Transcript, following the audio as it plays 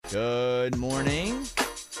Good morning.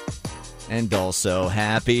 And also,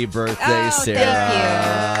 happy birthday,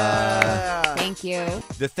 Sarah. Thank you.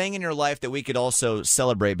 The thing in your life that we could also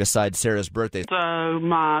celebrate besides Sarah's birthday. So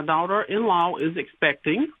my daughter-in-law is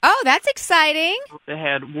expecting. Oh, that's exciting. They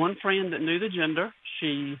had one friend that knew the gender.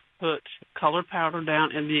 She put colored powder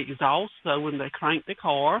down in the exhaust so when they cranked the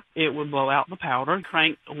car, it would blow out the powder.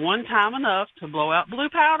 Cranked one time enough to blow out blue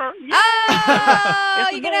powder. Yeah. Oh,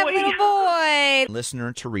 you're going to have a little boy.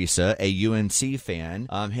 Listener Teresa, a UNC fan,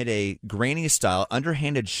 hit a Granny-style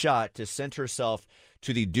underhanded shot to send herself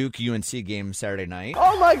to the Duke UNC game Saturday night.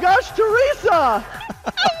 Oh my gosh, Teresa!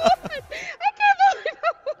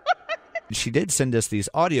 She did send us these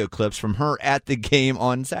audio clips from her at the game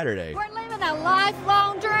on Saturday. We're living a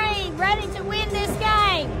lifelong dream, ready to win this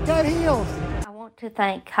game. Got heels. I want to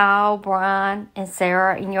thank Kyle, Brian, and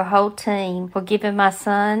Sarah and your whole team for giving my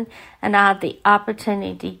son and I the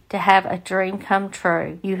opportunity to have a dream come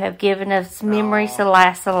true. You have given us memories to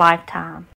last a lifetime.